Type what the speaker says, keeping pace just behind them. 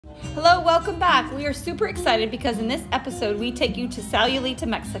Hello, welcome back. We are super excited because in this episode we take you to Sayulita,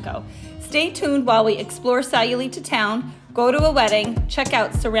 Mexico. Stay tuned while we explore Sayulita town, go to a wedding, check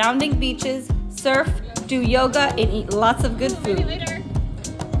out surrounding beaches, surf, do yoga, and eat lots of good food. Later.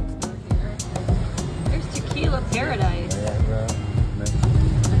 There's tequila paradise. Yeah, bro.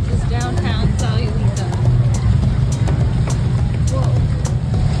 This is downtown Sayulita. Whoa.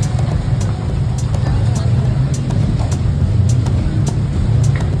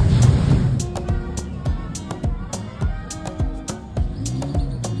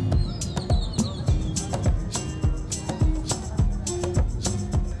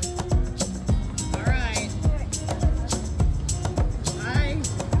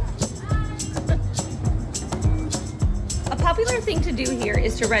 A popular thing to do here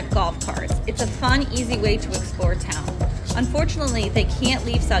is to rent golf carts. It's a fun, easy way to explore town. Unfortunately, they can't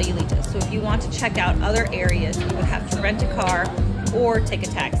leave Sayulita, so if you want to check out other areas, you would have to rent a car or take a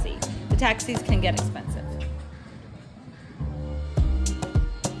taxi. The taxis can get expensive.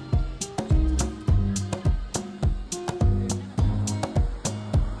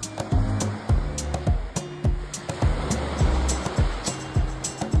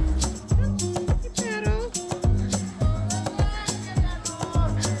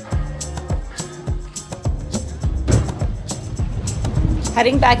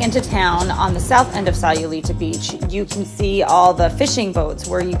 Heading back into town on the south end of Sayulita Beach, you can see all the fishing boats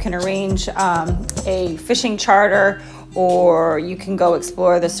where you can arrange a fishing charter, or you can go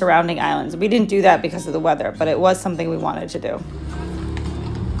explore the surrounding islands. We didn't do that because of the weather, but it was something we wanted to do.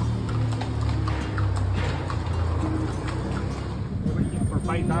 For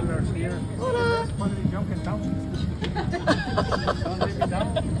 $5 here. That's quality junk in town.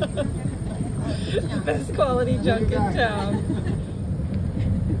 Best quality junk in town.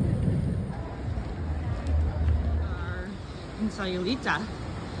 In Sayulita,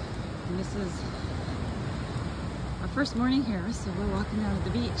 and this is our first morning here, so we're walking down to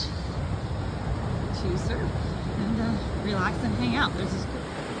the beach to surf and relax and hang out. There's this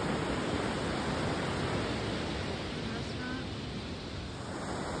restaurant.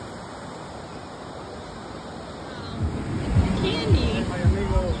 Candy.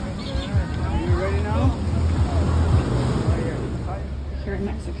 You ready now? Here in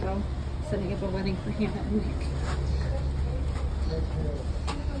Mexico, setting up a wedding for Hannah and Nick.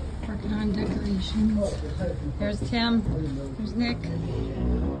 Working on decorations. There's Tim. There's Nick.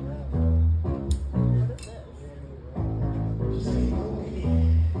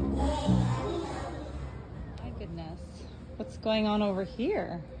 My goodness. What's going on over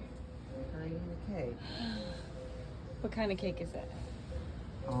here? Cake. What kind of cake is it?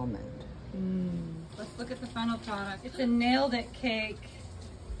 Almond. Let's look at the final product. It's a nailed it cake.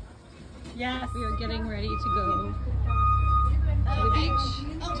 Yes, we are getting ready to go to the beach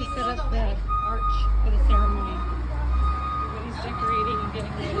to set up the arch for the ceremony. Everybody's decorating and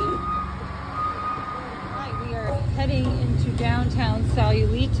getting ready. Alright, we are heading into downtown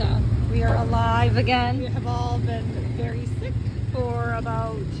Sayulita. We are alive again. We have all been very sick for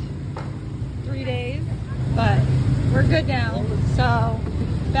about 3 days, but we're good now. So,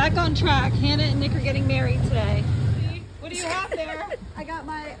 back on track. Hannah and Nick are getting married today. What do you have there? I got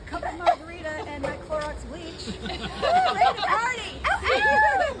my cup of margarita and my Clorox bleach. Ready to party!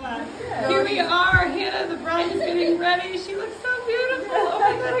 Here we are. Hannah, the bride, is getting ready. She looks so beautiful. Oh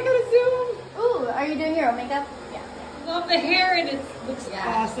my god, I gotta zoom. Ooh, are you doing your own makeup? Yeah. Love the hair, and it looks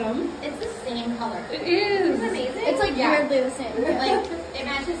awesome. It's the same color. It is. It's amazing. It's like weirdly the same. Like, it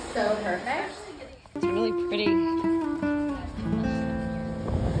matches so perfect. It's really pretty.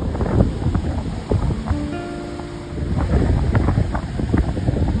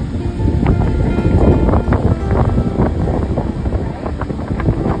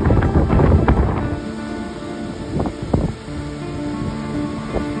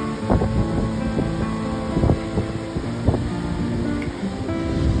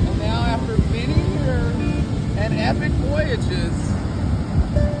 Epic voyages,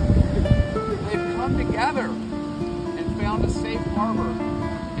 they've come together and found a safe harbor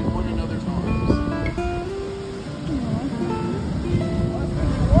in one another's arms.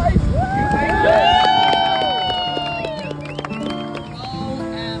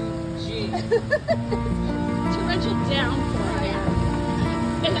 OMG. Torrential downpour here.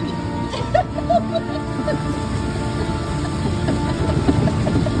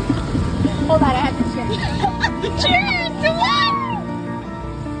 Hold on, I have to cheer. Cheers to what?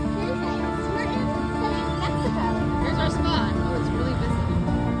 We're in Mexico. Here's our spot. Oh, it's really busy.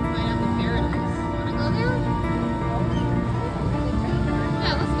 Right up the paradise. Wanna go there?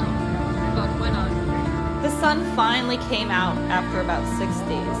 Yeah, let's go. Why not? The sun finally came out after about 6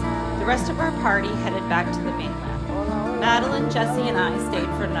 days. The rest of our party headed back to the mainland. Madeline, Jesse, and I stayed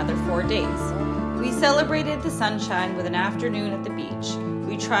for another 4 days. We celebrated the sunshine with an afternoon at the beach.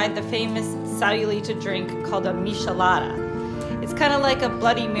 We tried the famous Sayulita drink called a michelada. It's kind of like a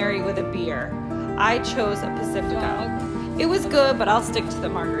Bloody Mary with a beer. I chose a Pacifico. It was good, but I'll stick to the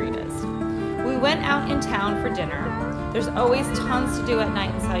margaritas. We went out in town for dinner. There's always tons to do at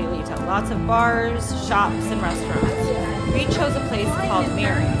night in Sayulita. Lots of bars, shops, and restaurants. We chose a place called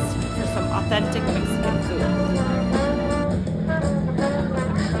Mary's for some authentic Mexican food.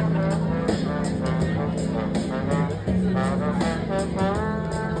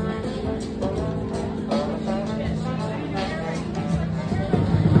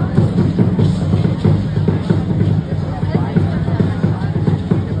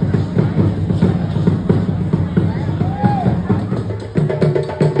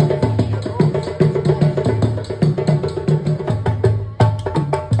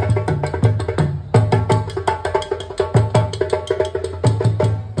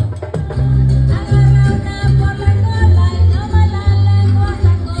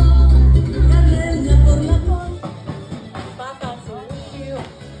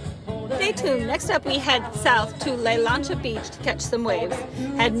 Next up, we head south to Lancha Beach to catch some waves,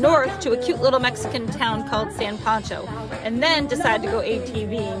 head north to a cute little Mexican town called San Pancho, and then decide to go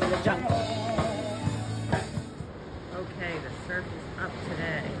ATVing in the jungle. Okay, the surf is up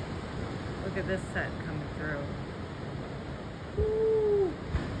today. Look at this set coming through. Woo.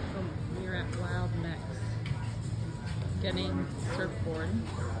 So we're at Wild Mex, getting surfboard,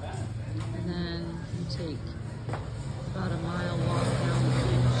 and then we take about a mile walk down the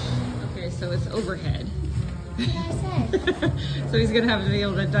beach. Okay, so it's overhead. So he's gonna have to be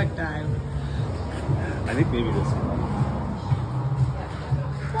able to duck dive. I think maybe this one.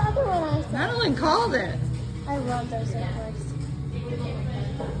 The other one I said. Madeline called it. I love those surfboards.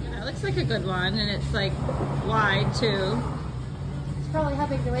 That looks like a good one, and it's like wide too. It's probably how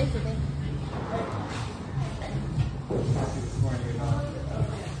big the waves would be.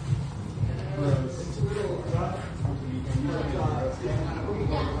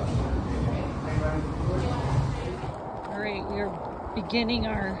 Alright, we are beginning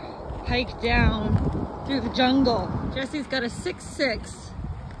our hike down through the jungle. Jesse's got a 6'6"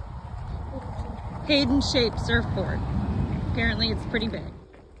 Hayden-shaped surfboard. Apparently it's pretty big.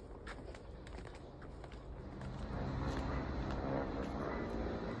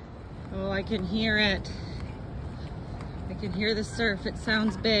 Oh, I can hear it. I can hear the surf. It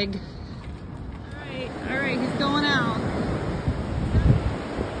sounds big. Alright, he's going out.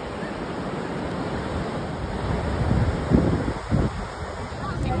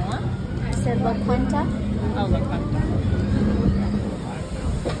 I said La Puenta. Oh, La Puenta.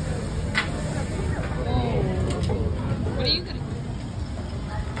 Oh. What are you gonna do?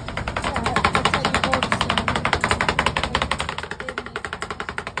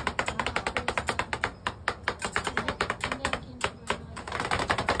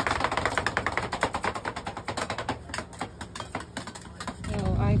 So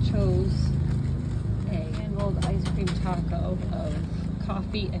I chose a hand-rolled ice cream taco of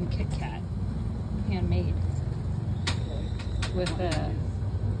coffee and Kit Kat, handmade, with the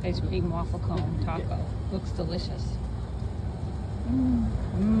ice cream waffle cone taco. Looks delicious.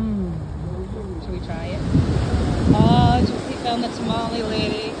 Should we try it? Oh, Jesse found the tamale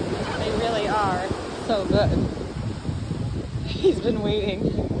lady. They really are so good. He's been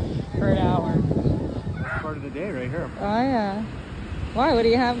waiting for an hour. Part of the day right here. Oh yeah. Why? What do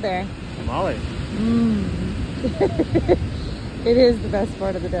you have there? Tamale. It is the best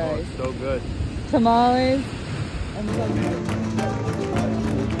part of the Oh, day. it's so good. Tamales and some.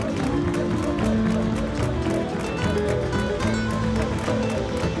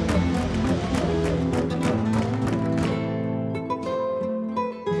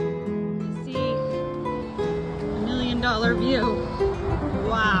 See $1 million view.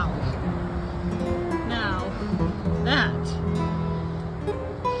 Wow. Now that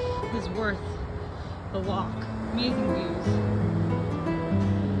is worth the walk. Amazing views.